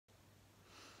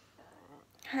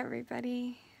Hi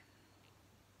everybody.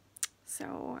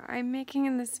 So I'm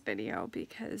making this video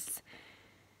because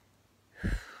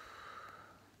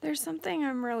there's something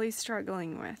I'm really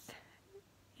struggling with,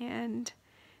 and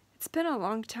it's been a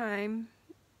long time.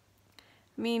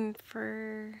 I mean,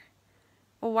 for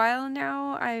a while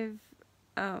now,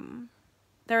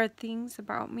 there are things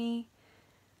about me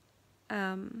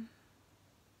that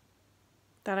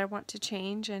I want to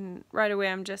change, and right away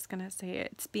I'm just gonna say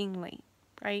it's being late,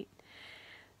 right?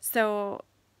 So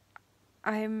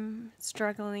I'm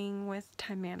struggling with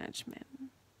time management,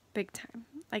 big time.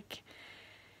 Like,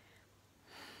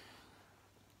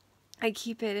 I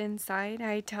keep it inside.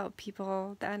 I tell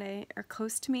people that are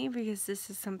close to me because this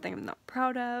is something I'm not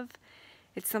proud of.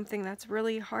 It's something that's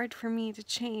really hard for me to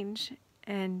change,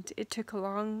 and it took a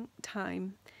long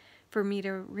time for me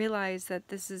to realize that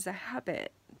this is a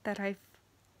habit that I've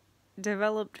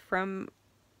developed from,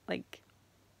 like,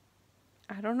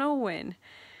 I don't know when,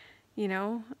 you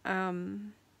know?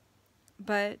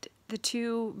 But the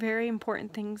two very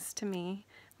important things to me,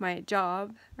 my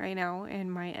job right now and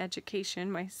my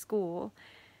education, my school,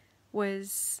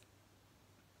 was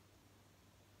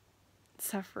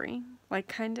suffering. Like,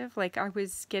 kind of like I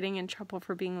was getting in trouble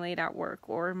for being late at work,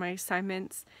 or my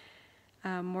assignments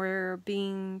were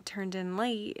being turned in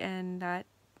late, and that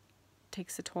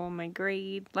takes a toll on my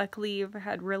grade. Luckily, I've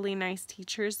had really nice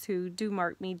teachers who do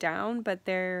mark me down, but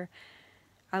they're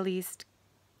at least,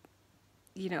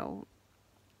 you know,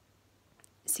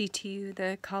 CTU,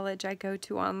 the college I go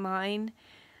to online,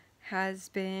 has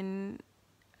a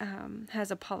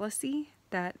policy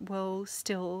that will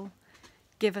still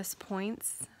give us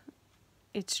points.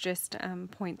 It's just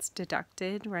points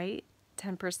deducted, right?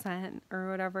 10% or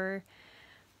whatever,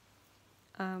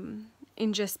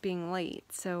 in just being late.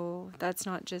 So that's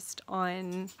not just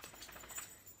on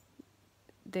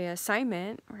the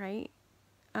assignment, right?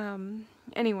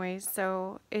 Anyways,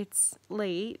 so it's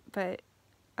late, but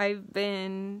I've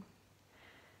been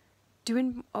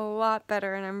doing a lot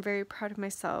better, and I'm very proud of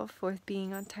myself with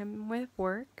being on time with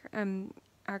work.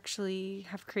 Actually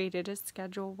have created a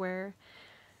schedule where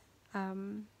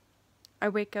I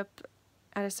wake up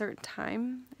at a certain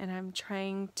time, and I'm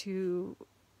trying to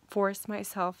force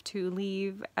myself to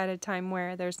leave at a time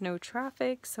where there's no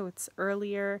traffic, so it's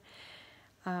earlier.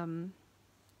 And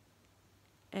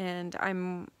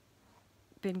I'm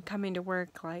been coming to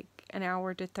work like an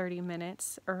hour to 30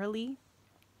 minutes early.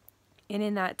 And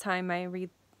in that time, I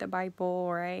read the Bible,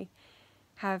 or I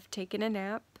have taken a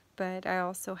nap, but I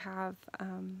also have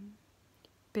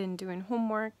been doing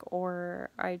homework,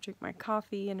 or I drink my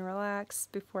coffee and relax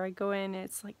before I go in.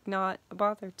 It's like not a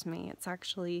bother to me. It's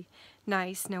actually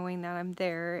nice knowing that I'm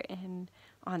there and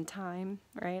on time,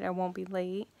 right? I won't be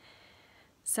late.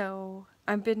 So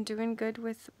I've been doing good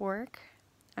with work.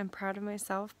 I'm proud of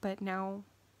myself, but now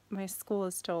my school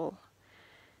is still,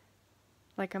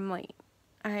 like, I'm late.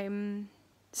 I'm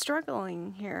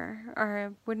struggling here, or I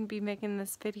wouldn't be making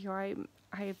this video. I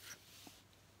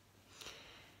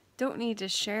don't need to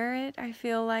share it, I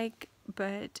feel like,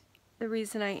 but the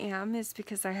reason I am is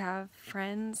because I have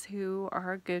friends who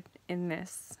are good in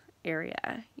this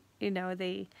area. You know,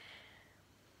 and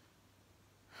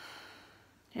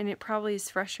it probably is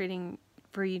frustrating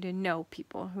for you to know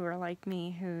people who are like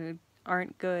me, who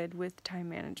aren't good with time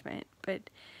management,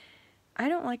 but I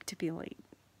don't like to be late.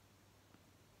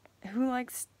 Who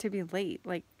likes to be late?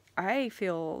 Like, I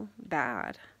feel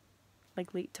bad.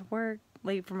 Like, late to work,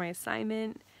 late for my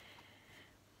assignment.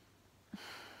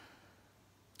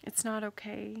 It's not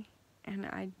okay, and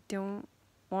I don't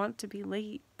want to be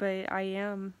late, but I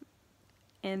am,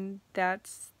 and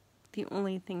that's the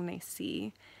only thing they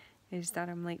see, is that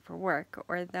I'm late for work,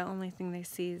 or the only thing they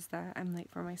see is that I'm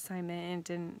late for my assignment and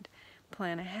didn't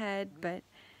plan ahead. But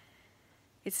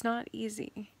it's not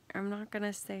easy. I'm not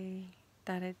gonna say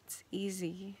that it's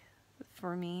easy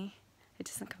for me. It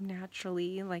doesn't come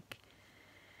naturally. Like,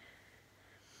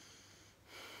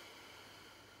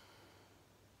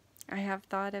 I have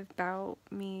thought about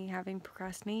me having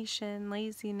procrastination,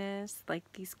 laziness, like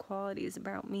these qualities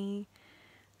about me,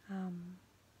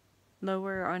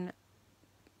 lower on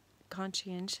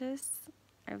conscientious,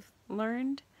 I've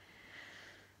learned.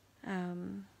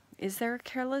 Is there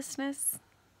carelessness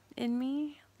in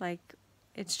me? Like,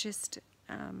 it's just,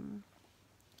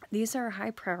 these are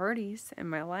high priorities in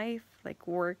my life, like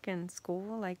work and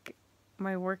school. Like,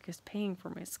 my work is paying for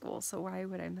my school, so why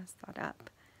would I mess that up?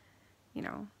 You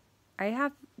know, I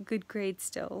have good grades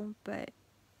still, but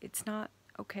it's not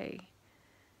okay.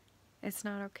 It's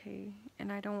not okay,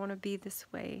 and I don't want to be this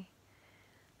way.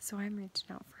 So I'm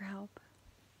reaching out for help.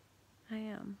 I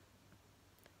am.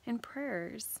 And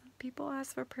prayers. People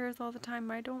ask for prayers all the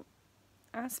time. I don't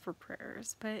ask for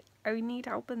prayers, but I need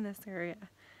help in this area.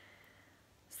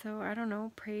 So I don't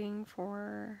know, praying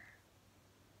for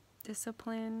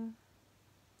discipline,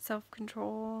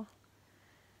 self-control,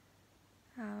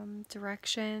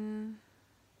 direction,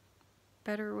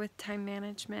 better with time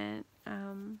management.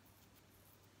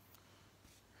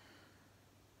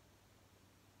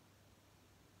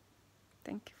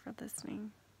 Thank you for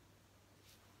listening.